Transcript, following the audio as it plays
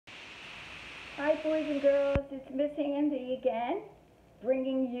Hi boys and girls, it's Miss Andie again,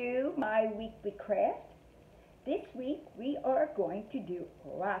 bringing you my weekly craft. This week we are going to do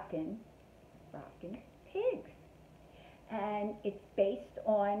rockin' pigs. And it's based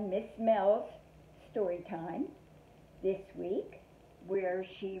on Miss Mel's story time this week where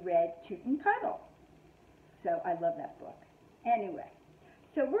she read Toot and Puddle. So I love that book. Anyway,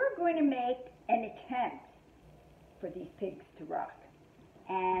 so we're going to make an attempt for these pigs to rock.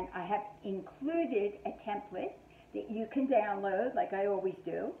 And I have included a template that you can download like I always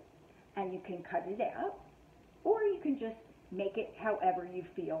do, and you can cut it out, or you can just make it however you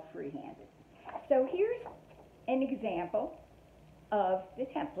feel freehanded. So here's an example of the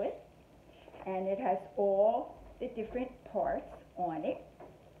template, and it has all the different parts on it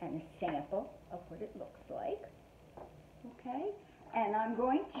and a sample of what it looks like. Okay, and I'm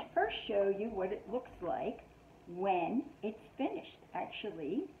going to first show you what it looks like when it's finished.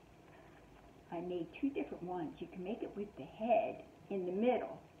 Actually, I made two different ones. You can make it with the head in the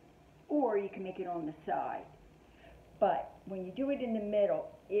middle, or you can make it on the side. But when you do it in the middle,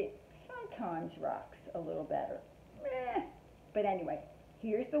 it sometimes rocks a little better. But anyway,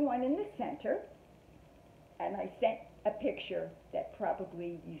 here's the one in the center, and I sent a picture that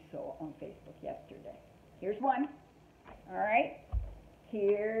probably you saw on Facebook yesterday. Here's one. All right.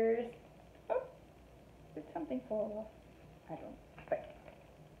 Here's, oh, did something fall off? I don't know. But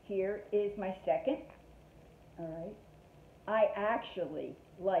here is my second. All right. I actually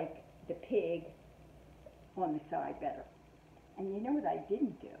like the pig on the side better. And you know what I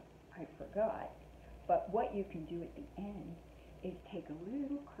didn't do? I forgot. But what you can do at the end is take a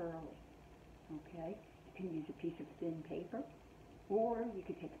little curly. Okay? You can use a piece of thin paper, or you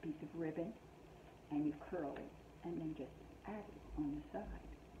could take a piece of ribbon and you curl it, and then just add it on the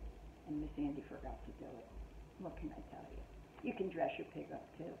side. And Miss Andie forgot to do it. What can I tell you? You can dress your pig up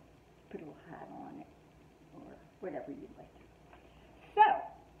too. Put a little hat on it, or whatever you'd like to. So,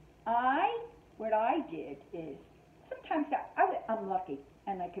 what I did is, sometimes I'm lucky,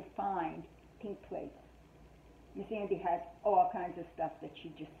 and I could find pink plates. Miss Andie has all kinds of stuff that she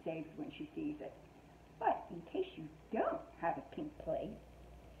just saves when she sees it. But in case you don't have a pink plate,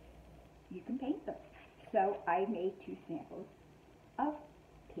 you can paint them. So I made two samples of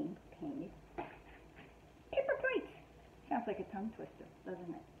pink painted paper plates. Sounds like a tongue twister,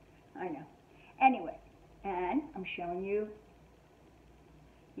 doesn't it? I know. Anyway, and I'm showing you,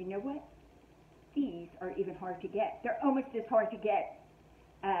 you know what? These are even hard to get. They're almost as hard to get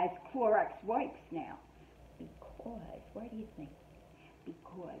as Clorox wipes now. Because, why do you think?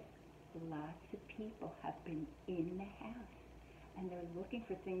 Because lots of people have been in the house and they're looking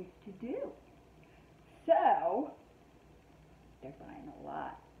for things to do. So, they're buying a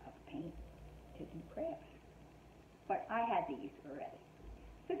lot of paint, tips and crafts. But I had these already.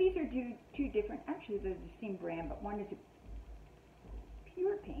 So these are two different, actually they're the same brand, but one is a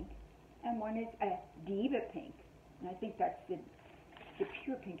pure pink and one is a Diva pink. And I think that's the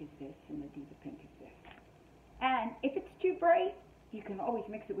pure pink is this and the Diva pink is this. And if it's too bright, you can always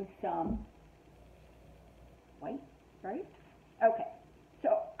mix it with some white, right? Okay, so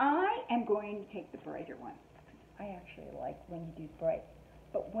I am going to take the brighter one. I actually like when you do bright.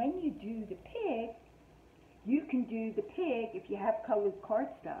 But when you do the pig, you can do the pig, if you have colored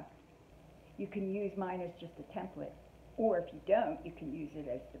cardstock, you can use mine as just a template. Or if you don't, you can use it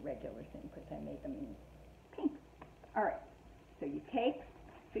as the regular thing, because I made them in pink. All right, so you take,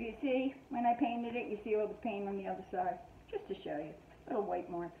 so you see, when I painted it, you see all the paint on the other side, just to show you, little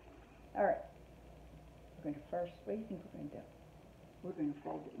white marks. All right, we're going to first, what do you think we're going to do? We're going to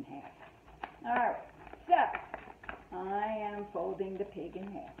fold it in half. All right, so I am folding the pig in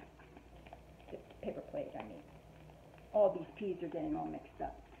half. The paper plate, I mean. All these peas are getting all mixed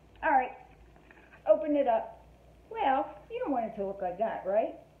up. All right, open it up. Well, you don't want it to look like that,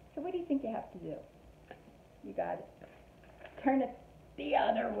 right? So what do you think you have to do? You got it. Turn it the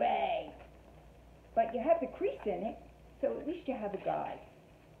other way. But you have the crease in it, so at least you have a guide.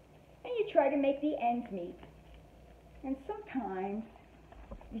 And you try to make the ends meet. And sometimes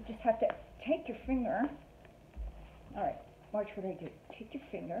you just have to take your finger. All right, watch what I do. Take your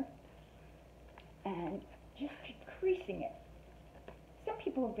finger and just keep creasing it. Some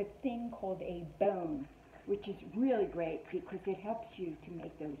people have a thing called a bone, which is really great because it helps you to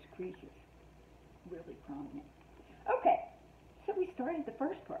make those creases really prominent. Okay, so we started the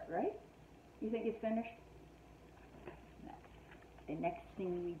first part, right? You think it's finished? No. The next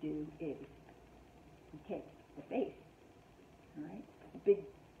thing we do is we take the face, all right? The big,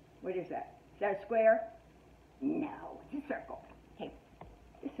 what is that? Is that a square? No, it's a circle. Take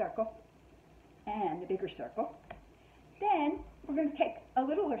the circle and the bigger circle. Then we're going to take a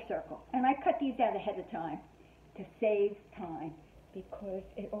littler circle, and I cut these out ahead of time to save time because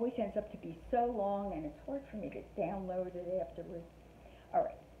it always ends up to be so long and it's hard for me to download it afterwards. All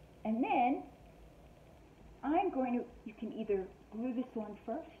right, and then I'm going to, you can either glue this on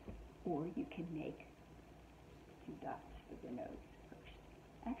first or you can make 2 dots for the nose first.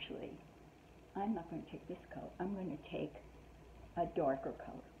 Actually, I'm not going to take this color. I'm going to take a darker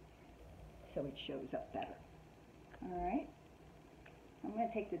color so it shows up better. All right, I'm going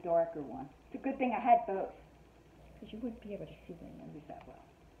to take the darker one. It's a good thing I had both because you wouldn't be able to see the nose that well.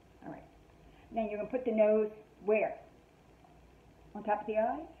 All right, then you're going to put the nose where? On top of the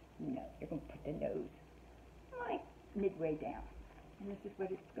eyes? No, you're going to put the nose like midway down. And this is what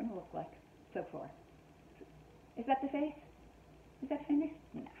it's going to look like so far. Is that the face? Is that finished?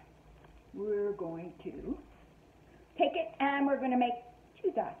 No. We're going to take it and we're going to make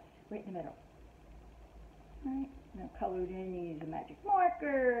 2 dots right in the middle. All right, now color it in. You use a magic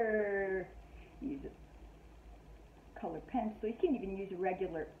marker, use a colored pencil. You can even use a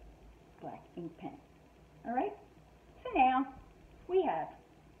regular black ink pen. All right, so now we have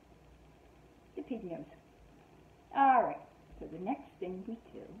the pig nose. All right, so the next thing we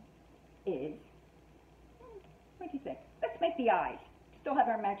do is, what do you think? Let's make the eyes. Still have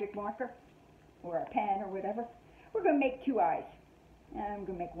our magic marker or our pen or whatever. We're going to make 2 eyes. And I'm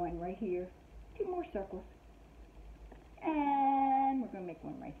going to make one right here, 2 more circles. And we're going to make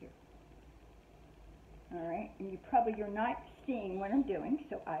one right here. All right, and you're not seeing what I'm doing,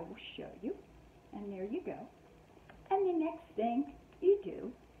 so I will show you. And there you go. And the next thing you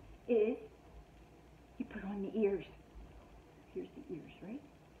do is you put on the ears. Here's the ears, right?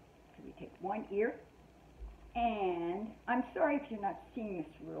 So we take one ear, and I'm sorry if you're not seeing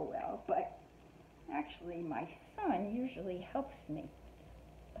this real well, but actually my son usually helps me.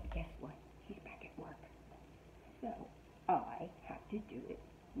 But guess what? He's back at work. So I have to do it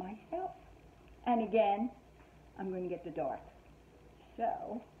myself. And again, I'm going to get the dark.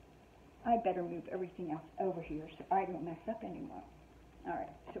 So I better move everything else over here so I don't mess up anymore. All right,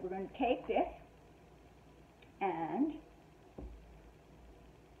 so we're going to take this and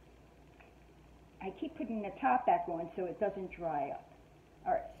I keep putting the top back on so it doesn't dry up.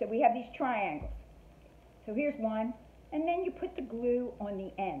 All right, so we have these triangles. So here's one, and then you put the glue on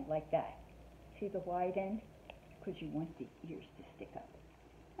the end like that. See the wide end? Because you want the ears to stick up.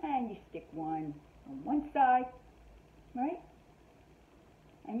 And you stick one on one side, right?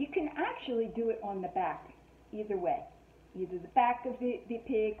 And you can actually do it on the back, either way. Either the back of the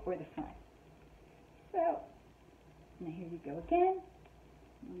pig or the front. So, now here you go again.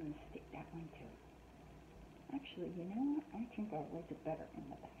 I'm going to stick that one too. Actually, you know what? I think I'll like it better in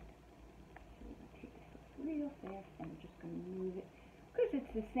the back. So we're going to take this off real fast and I'm just going to move it because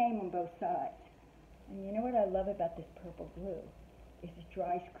it's the same on both sides. And you know what I love about this purple glue is it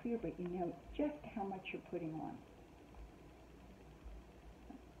dries clear, but you know just how much you're putting on.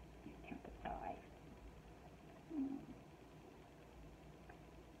 Count to 5.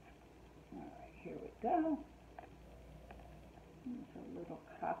 All right, here we go. It's a little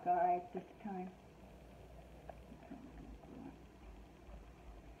cockeyed this time.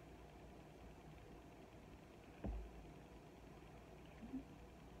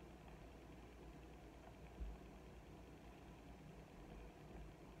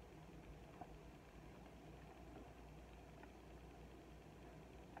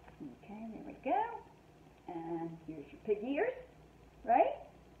 Okay, there we go. And here's your pig ears, right?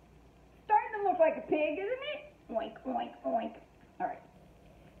 Starting to look like a pig, isn't it? Oink, oink, oink. All right.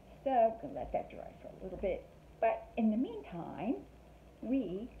 So I'm going to let that dry for a little bit. But in the meantime,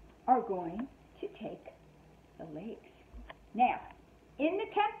 we are going to take the legs. Now, in the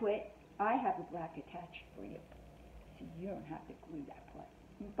template, I have a black attached for you. So you don't have to glue that part.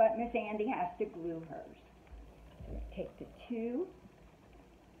 But Miss Andie has to glue hers. So I take the 2.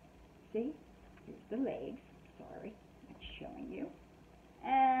 See, here's the legs. Sorry, I'm showing you.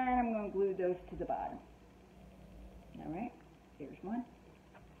 And I'm going to glue those to the bottom. All right, here's one.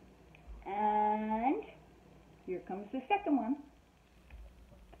 And here comes the second one.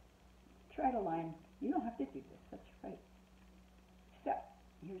 Try to line. You don't have to do this. That's right. So,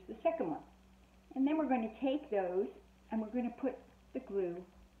 here's the second one. And then we're going to take those and we're going to put the glue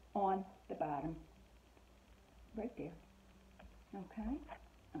on the bottom. Right there. Okay?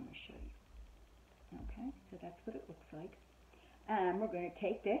 I'm going to show you. Okay, so that's what it looks like. And we're going to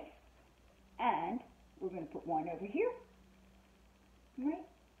take this and we're going to put one over here. Right?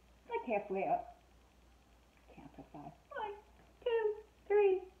 Like halfway up. Count to 5. 1, 2,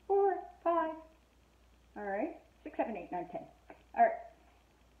 3, 4, 5. Alright, 6, 7, 8, 9, 10. Alright.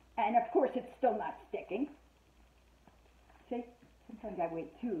 And of course it's still not sticking. Sometimes I wait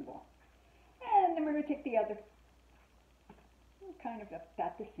too long. And then we're going to take the other. Kind of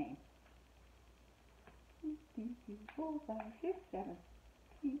about the same. 1, 2, 3, 4, 5, 6, 7,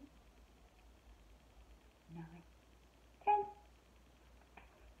 8, 9, 10.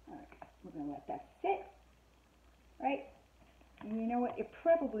 All right, we're going to let that sit. Right? And you know what? It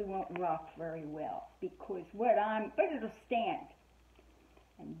probably won't rock very well because but it'll stand.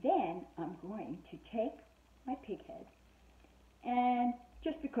 And then I'm going to take my pig head, and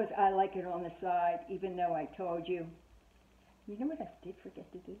just because I like it on the side, even though I told you, you know what I did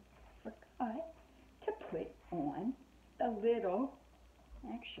forget to do? Forgot to put on the little,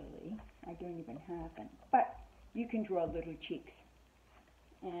 actually, I don't even have them, but you can draw little cheeks.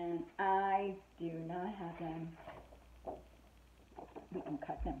 And I do not have them. We can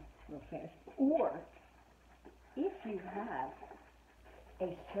cut them real fast. Or, if you have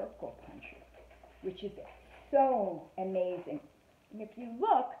a circle puncher, which is so amazing. And if you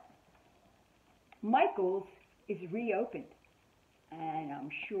look, Michael's is reopened. And I'm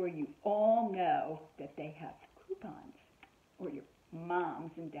sure you all know that they have coupons. Or your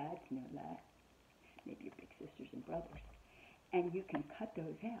moms and dads know that. Maybe your big sisters and brothers. And you can cut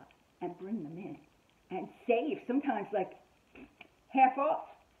those out and bring them in. And save, sometimes like half off.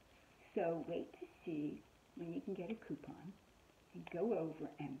 So wait to see when you can get a coupon. And go over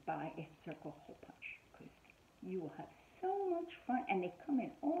and buy a circle hole punch, because you will have so much fun. And they come in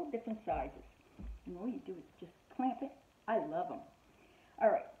all different sizes. And all you do is just clamp it. I love them. All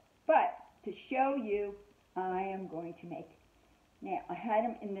right, but to show you, I am going to make, now I had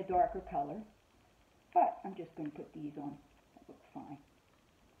them in the darker color, but I'm just going to put these on. That looks fine.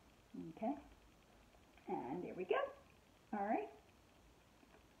 Okay, and there we go. All right,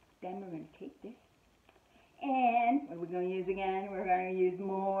 then we're going to take this. And what are we going to use again? We're going to use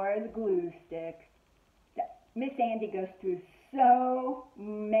more of the glue sticks. Miss Andie goes through so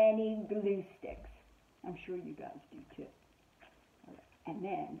many glue sticks. I'm sure you guys do too. All right. And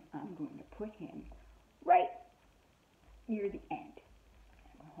then I'm going to put him right near the end.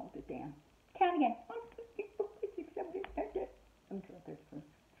 I'm going to hold it down. Count again. 1, 2, 3, 4, 5, 6, 7, 8, 9,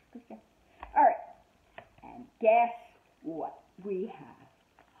 10. All right. And guess what we have?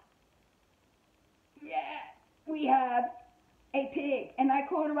 Yeah, we have a pig, and I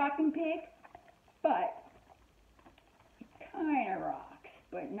call it a rocking pig, but it kind of rocks,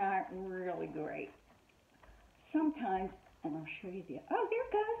 but not really great. Sometimes, and I'll show you oh, there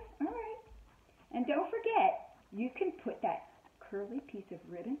it goes, all right. And don't forget, you can put that curly piece of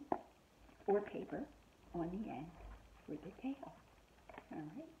ribbon or paper on the end for the tail. All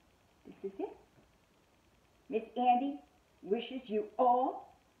right, this is it. Miss Andie wishes you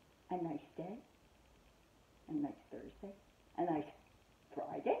all a nice day. A nice Thursday, a nice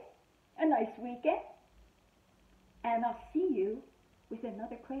Friday, a nice weekend, and I'll see you with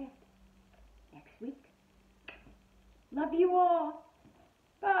another craft next week. Love you all.